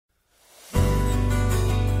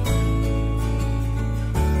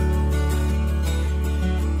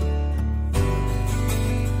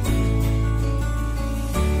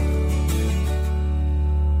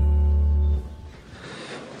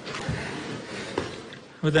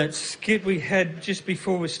with that skit we had just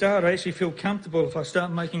before we start. I actually feel comfortable if I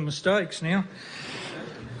start making mistakes now,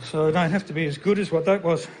 so I don't have to be as good as what that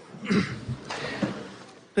was.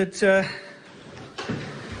 But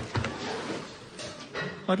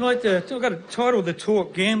I've got to title the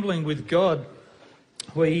talk "Gambling with God."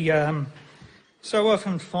 We so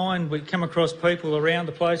often find we come across people around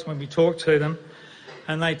the place when we talk to them,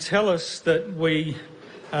 and they tell us that we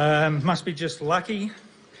must be just lucky,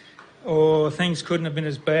 or things couldn't have been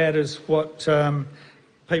as bad as what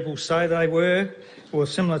people say they were, or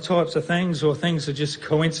similar types of things, or things are just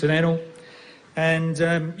coincidental. And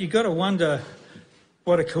you've got to wonder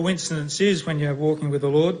what a coincidence is when you're walking with the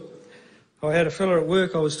Lord. I had a fellow at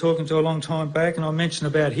work I was talking to a long time back, and I mentioned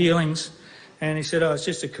about healings, and he said, "Oh, it's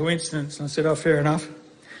just a coincidence." And I said, "Oh, fair enough."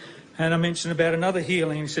 And I mentioned about another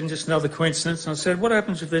healing, and he said, "Just another coincidence." And I said, "What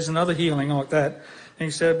happens if there's another healing like that?" And he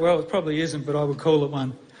said, "Well, it probably isn't, but I would call it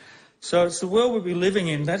one." So it's the world we'll be living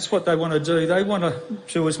in. That's what they want to do. They want to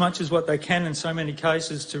do as much as what they can in so many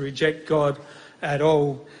cases to reject God at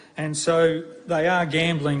all. And so they are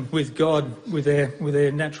gambling with God, with their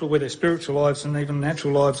spiritual lives, and even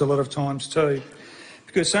natural lives a lot of times too.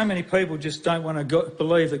 Because so many people just don't want to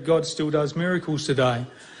believe that God still does miracles today.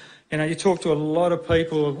 You know, you talk to a lot of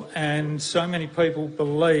people, and so many people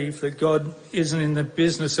believe that God isn't in the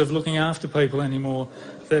business of looking after people anymore,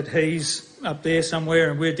 that he's up there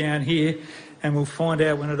somewhere and we're down here, and we'll find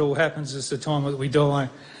out when it all happens is the time that we die.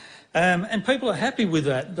 And people are happy with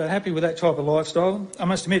that. They're happy with that type of lifestyle. I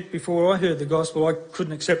must admit, before I heard the gospel, I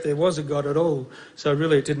couldn't accept there was a God at all, so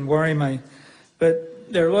really it didn't worry me. But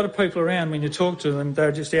there are a lot of people around, when you talk to them,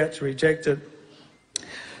 they're just out to reject it.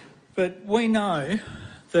 But we know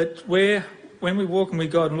that when we're walking with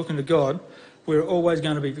God and looking to God, we're always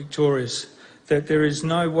going to be victorious, that there is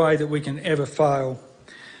no way that we can ever fail.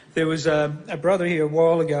 There was a brother here a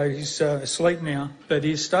while ago, he's asleep now, but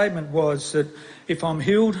his statement was that if I'm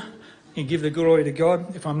healed, you give the glory to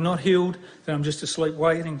God. If I'm not healed, then I'm just asleep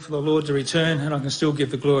waiting for the Lord to return, and I can still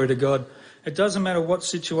give the glory to God. It doesn't matter what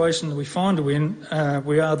situation that we find we're in,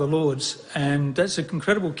 we are the Lord's, and that's an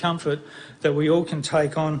incredible comfort that we all can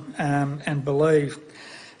take on and believe.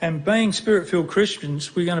 And being Spirit-filled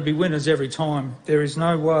Christians, we're going to be winners every time. There is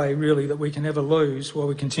no way, really, that we can ever lose while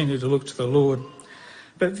we continue to look to the Lord.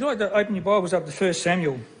 But if you'd like to open your Bibles up to 1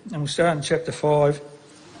 Samuel, and we'll start in chapter 5,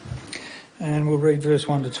 and we'll read verse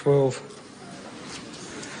 1 to 12.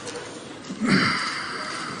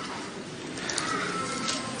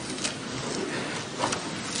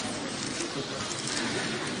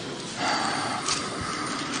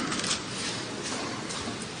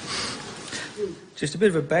 Just a bit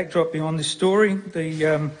of a backdrop beyond this story.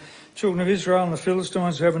 The children of Israel and the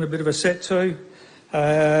Philistines are having a bit of a set-to.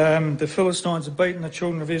 The Philistines have beaten the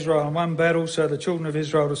children of Israel in one battle, so the children of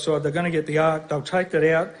Israel decide they're going to get the ark, they'll take that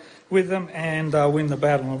out with them, and they'll win the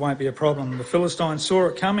battle, and it won't be a problem. The Philistines saw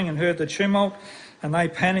it coming and heard the tumult, and they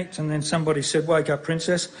panicked, and then somebody said, "Wake up,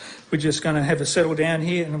 princess, we're just going to have a settle down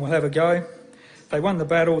here and we'll have a go." They won the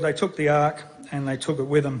battle, they took the ark, and they took it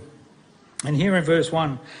with them. And here in verse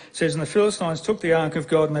 1 it says, "And the Philistines took the ark of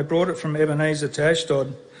God, and they brought it from Ebenezer to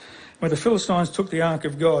Ashdod. When the Philistines took the ark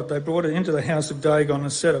of God, they brought it into the house of Dagon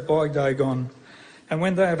and set it by Dagon. And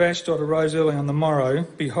when they of Ashdod arose early on the morrow,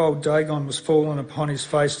 behold, Dagon was fallen upon his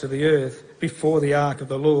face to the earth before the ark of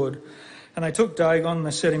the Lord. And they took Dagon and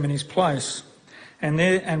they set him in his place.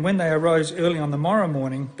 And when they arose early on the morrow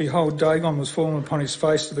morning, behold, Dagon was fallen upon his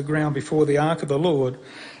face to the ground before the ark of the Lord.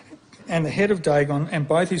 And the head of Dagon and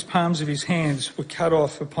both his palms of his hands were cut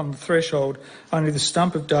off upon the threshold, only the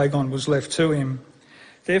stump of Dagon was left to him.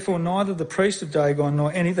 Therefore neither the priest of Dagon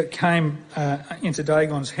nor any that came into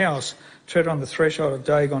Dagon's house tread on the threshold of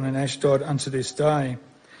Dagon in Ashdod unto this day.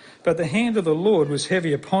 But the hand of the Lord was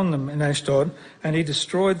heavy upon them in Ashdod, and he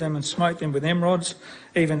destroyed them and smote them with emerods,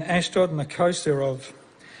 even Ashdod and the coast thereof.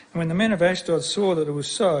 And when the men of Ashdod saw that it was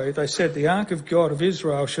so, they said, The ark of God of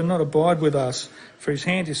Israel shall not abide with us, for his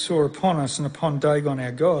hand is sore upon us and upon Dagon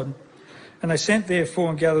our God. And they sent therefore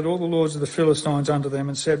and gathered all the lords of the Philistines unto them,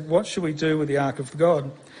 and said, What shall we do with the ark of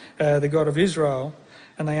God, the God of Israel?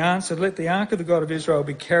 And they answered, Let the ark of the God of Israel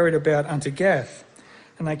be carried about unto Gath.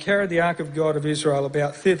 And they carried the ark of God of Israel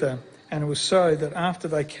about thither. And it was so that after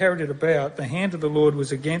they carried it about, the hand of the Lord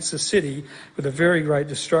was against the city with a very great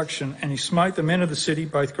destruction. And he smote the men of the city,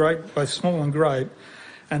 both small and great,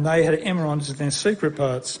 and they had emerods in their secret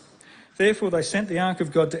parts. Therefore they sent the ark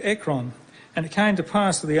of God to Ekron. And it came to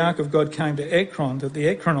pass that the ark of God came to Ekron, that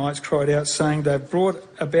the Ekronites cried out, saying, They've brought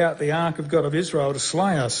about the ark of God of Israel to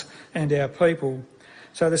slay us and our people.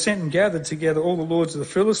 So they sent and gathered together all the lords of the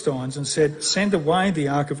Philistines and said, Send away the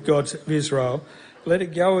ark of God of Israel, let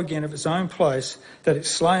it go again of its own place, that it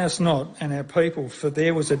slay us not and our people, for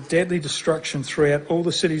there was a deadly destruction throughout all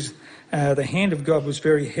the cities. The hand of God was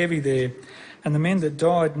very heavy there, and the men that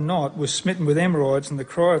died not were smitten with hemorrhoids, and the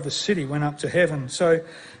cry of the city went up to heaven. So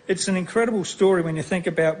it's an incredible story when you think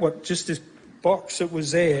about what just this box that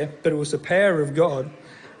was there, but it was the power of God,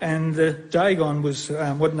 and the Dagon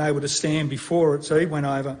wasn't able to stand before it, so he went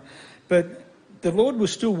over. But the Lord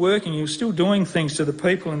was still working. He was still doing things to the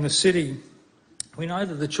people in the city. We know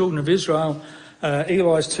that the children of Israel,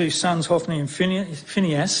 Eli's two sons, Hophni and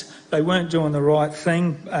Phinehas, they weren't doing the right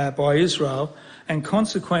thing by Israel, and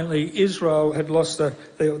consequently Israel had lost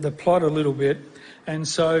the plot a little bit, and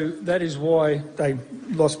so that is why they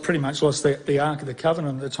pretty much lost the Ark of the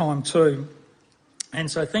Covenant at the time too. And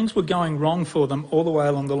so things were going wrong for them all the way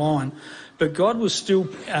along the line, but God was still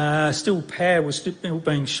power was still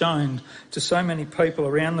being shown to so many people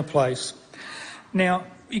around the place. Now,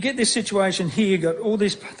 you get this situation here, you've got all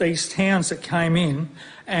these towns that came in,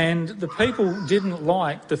 and the people didn't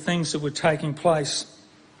like the things that were taking place.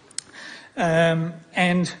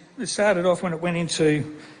 And it started off when it went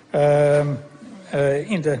into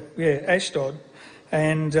Ashdod,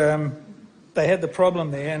 and they had the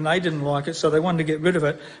problem there, and they didn't like it, so they wanted to get rid of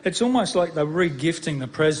it. It's almost like they're re-gifting the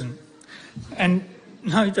present. And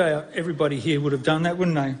no doubt everybody here would have done that,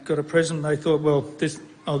 wouldn't they? Got a present, they thought, well,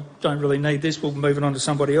 I don't really need this, we'll move it on to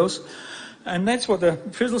somebody else. And that's what the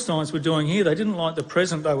Philistines were doing here. They didn't like the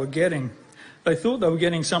present they were getting. They thought they were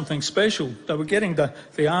getting something special. They were getting the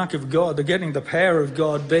Ark of God, they're getting the power of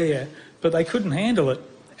God there, but they couldn't handle it.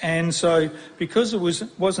 And so because it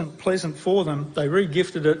wasn't pleasant for them, they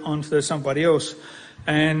re-gifted it onto somebody else.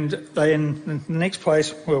 And they, in the next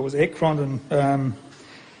place, well, it was Ekron and,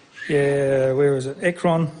 where is it?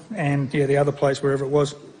 Ekron and, the other place, wherever it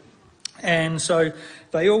was. And so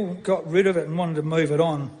they all got rid of it and wanted to move it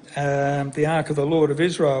on, the Ark of the Lord of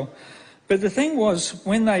Israel. But the thing was,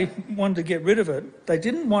 when they wanted to get rid of it, they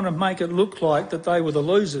didn't want to make it look like that they were the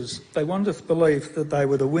losers. They wanted to believe that they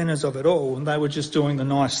were the winners of it all, and they were just doing the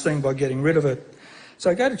nice thing by getting rid of it.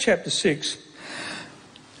 So go to chapter 6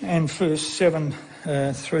 and verse 7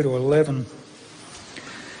 through to 11.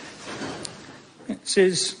 It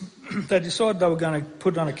says, they decided they were going to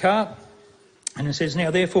put it on a cart, and it says,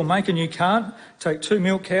 now therefore make a new cart, take 2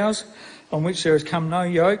 milk cows, on which there has come no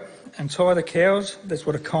yoke, and tie the cows, that's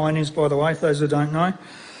what a kine is, by the way, for those who don't know,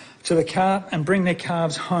 to the cart, and bring their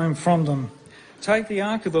calves home from them. Take the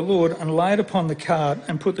ark of the Lord and lay it upon the cart,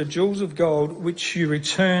 and put the jewels of gold which you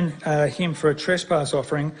return him for a trespass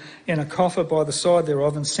offering in a coffer by the side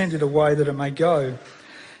thereof, and send it away that it may go.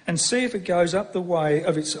 And see if it goes up the way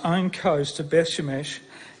of its own coast to Bethshemesh,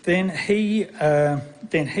 then he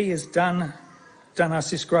has done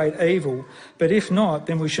us this great evil. But if not,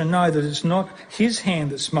 then we shall know that it's not his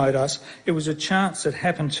hand that smote us, it was a chance that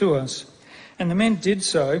happened to us. And the men did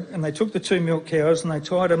so, and they took the 2 milk cows, and they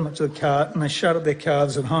tied them to the cart, and they shut up their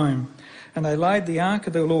calves at home. And they laid the ark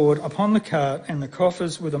of the Lord upon the cart, and the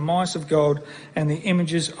coffers with the mice of gold, and the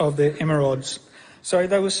images of their emerods. So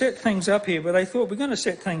they will set things up here, but they thought, we're going to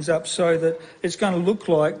set things up so that it's going to look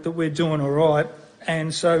like that we're doing all right,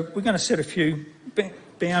 and so we're going to set a few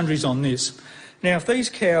boundaries on this. Now, if these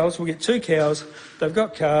cows, we'll get 2 cows, they've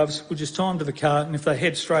got calves, we'll just tie them to the cart, and if they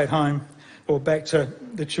head straight home or back to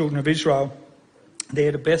the children of Israel,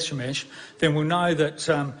 there to Bethshemesh, then we'll know that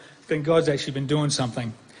then God's actually been doing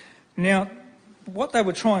something. Now, what they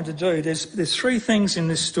were trying to do, there's 3 things in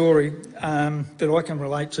this story that I can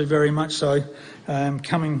relate to very much so,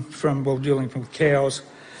 coming from, dealing with cows,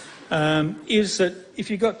 is that if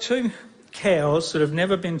you've got 2 cows that have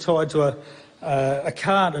never been tied to a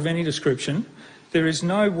cart of any description, there is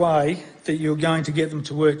no way that you're going to get them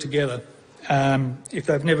to work together if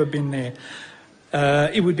they've never been there.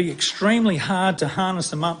 It would be extremely hard to harness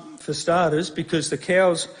them up for starters, because the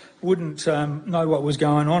cows wouldn't know what was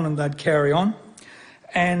going on and they'd carry on.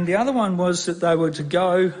 And the other one was that they were to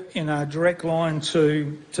go in a direct line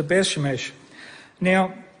to Bethshemesh.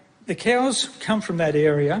 Now, the cows come from that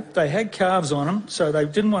area. They had calves on them, so they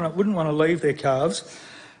wouldn't want to leave their calves.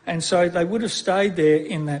 And so they would have stayed there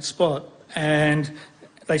in that spot, and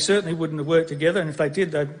they certainly wouldn't have worked together, and if they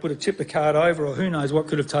did, they would have tipped the cart over, or who knows what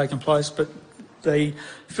could have taken place. But the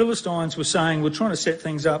Philistines were saying, we're trying to set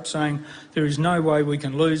things up, saying there is no way we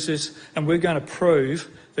can lose this, and we're going to prove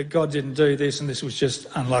that God didn't do this and this was just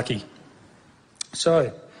unlucky.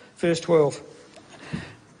 So, verse 12,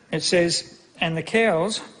 it says, and the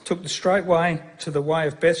cows took the straight way to the way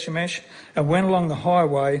of Bethshemesh, and went along the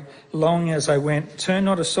highway, long as they went, turned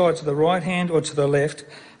not aside to the right hand or to the left,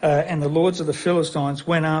 and the lords of the Philistines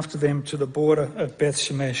went after them to the border of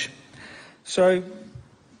Bethshemesh. So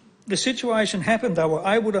the situation happened. They were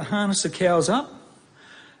able to harness the cows up.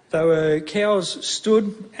 Cows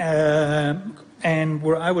stood and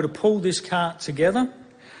were able to pull this cart together.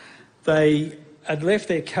 They had left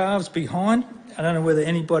their calves behind. I don't know whether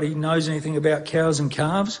anybody knows anything about cows and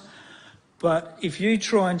calves, but if you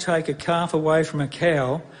try and take a calf away from a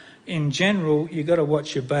cow, in general, you've got to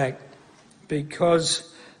watch your back, because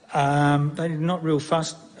they're not real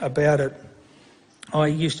fussed about it. I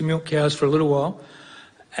used to milk cows for a little while,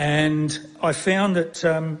 and I found that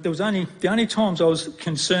the only times I was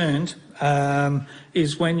concerned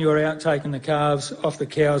is when you're out taking the calves off the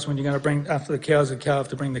cows, when you're going to bring, after the cows are calved,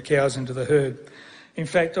 to bring the cows into the herd. In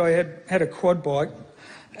fact, I had a quad bike,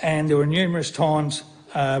 and there were numerous times,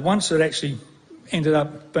 once it actually ended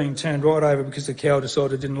up being turned right over because the cow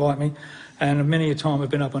decided it didn't like me, and many a time I've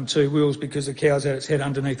been up on two wheels because the cow's had its head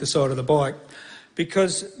underneath the side of the bike,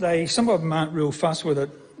 because some of them aren't real fussed with it.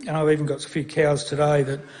 And I've even got a few cows today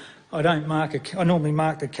that I normally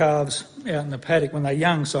mark the calves out in the paddock when they're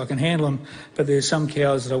young so I can handle them, but there's some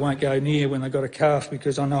cows that I won't go near when they've got a calf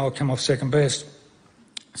because I know I'll come off second best.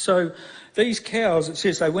 So these cows, it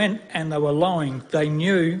says they went and they were lowing. They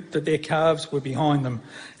knew that their calves were behind them.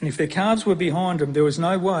 And if their calves were behind them, there was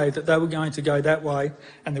no way that they were going to go that way,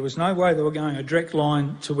 and there was no way they were going a direct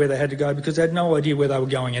line to where they had to go, because they had no idea where they were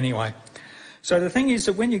going anyway. So the thing is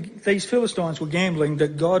that when these Philistines were gambling,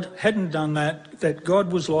 that God hadn't done that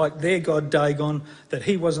God was like their God Dagon, that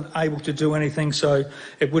he wasn't able to do anything, so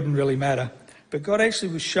it wouldn't really matter. But God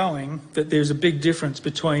actually was showing that there's a big difference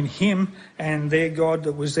between him and their God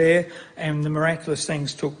that was there, and the miraculous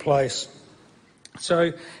things took place.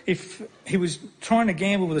 So if he was trying to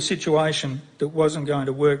gamble with a situation that wasn't going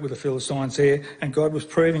to work with the Philistines there, and God was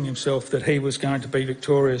proving himself that he was going to be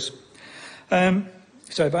victorious.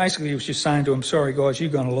 So basically he was just saying to him, sorry guys, you're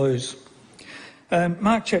going to lose.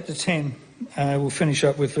 Mark chapter 10, we'll finish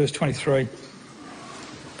up with verse 23.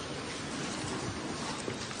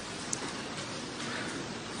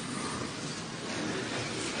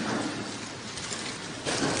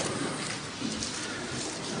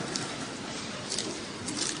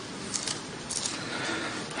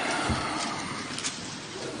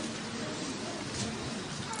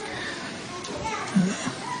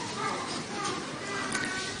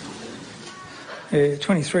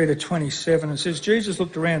 23 to 27, it says, Jesus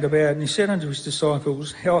looked around about and he said unto his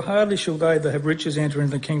disciples, how hardly shall they that have riches enter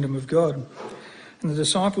into the kingdom of God? And the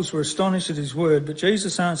disciples were astonished at his word, but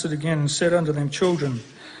Jesus answered again and said unto them, children,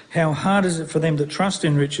 how hard is it for them that trust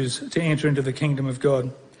in riches to enter into the kingdom of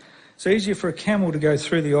God? It's easier for a camel to go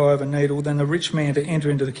through the eye of a needle than a rich man to enter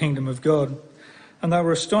into the kingdom of God. And they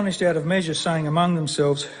were astonished out of measure, saying among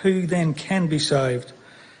themselves, who then can be saved?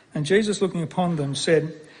 And Jesus, looking upon them,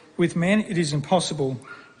 said, with men it is impossible,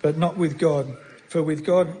 but not with God, for with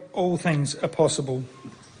God all things are possible.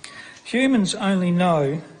 Humans only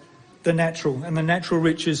know the natural and the natural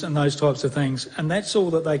riches and those types of things, and that's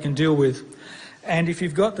all that they can deal with. And if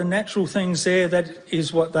you've got the natural things there, that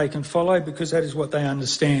is what they can follow, because that is what they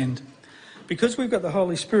understand. Because we've got the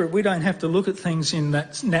Holy Spirit, we don't have to look at things in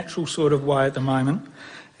that natural sort of way at the moment.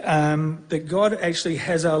 That God actually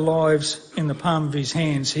has our lives in the palm of his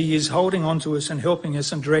hands. He is holding on to us and helping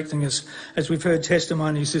us and directing us, as we've heard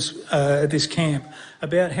testimonies at this camp,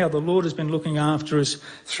 about how the Lord has been looking after us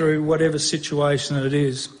through whatever situation it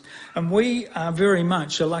is. And we are very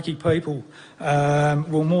much a lucky people,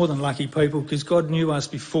 well, more than lucky people, because God knew us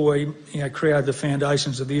before he created the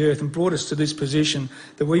foundations of the earth and brought us to this position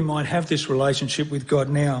that we might have this relationship with God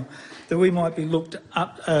now, that we might be able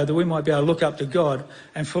to look up to God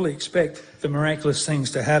and fully expect the miraculous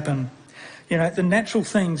things to happen. You know, the natural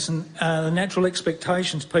things and the natural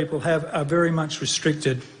expectations people have are very much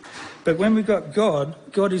restricted. But when we've got God,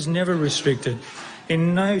 God is never restricted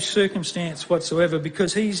in no circumstance whatsoever,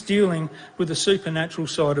 because he's dealing with the supernatural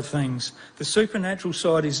side of things. The supernatural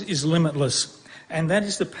side is limitless, and that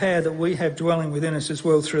is the power that we have dwelling within us as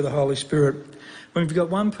well through the Holy Spirit. When we've got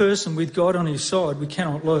one person with God on his side, we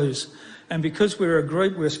cannot lose. And because we're a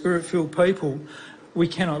group, we're spirit-filled people, we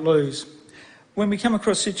cannot lose. When we come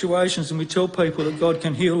across situations and we tell people that God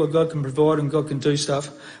can heal or God can provide and God can do stuff,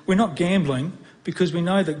 we're not gambling, because we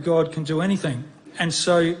know that God can do anything. And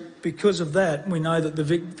so because of that, we know that the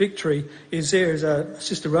victory is there. As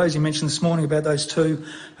Sister Rosie mentioned this morning about those two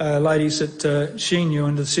ladies that she knew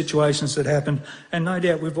and the situations that happened. And no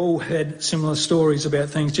doubt we've all had similar stories about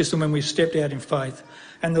things just when we've stepped out in faith.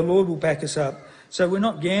 And the Lord will back us up. So we're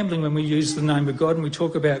not gambling when we use the name of God and we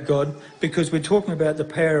talk about God, because we're talking about the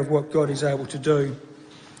power of what God is able to do.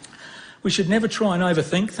 We should never try and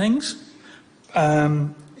overthink things.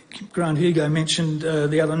 Grant Hugo mentioned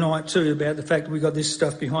the other night too about the fact that we've got this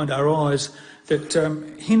stuff behind our eyes,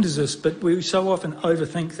 hinders us, but we so often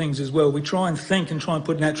overthink things as well. We try and think and try and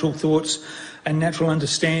put natural thoughts and natural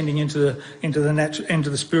understanding into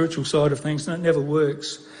the spiritual side of things, and it never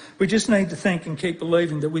works. We just need to think and keep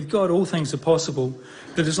believing that with God all things are possible,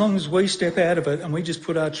 that as long as we step out of it and we just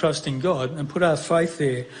put our trust in God and put our faith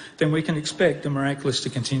there, then we can expect the miraculous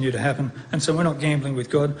to continue to happen. And so we're not gambling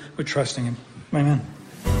with God, we're trusting him. Amen.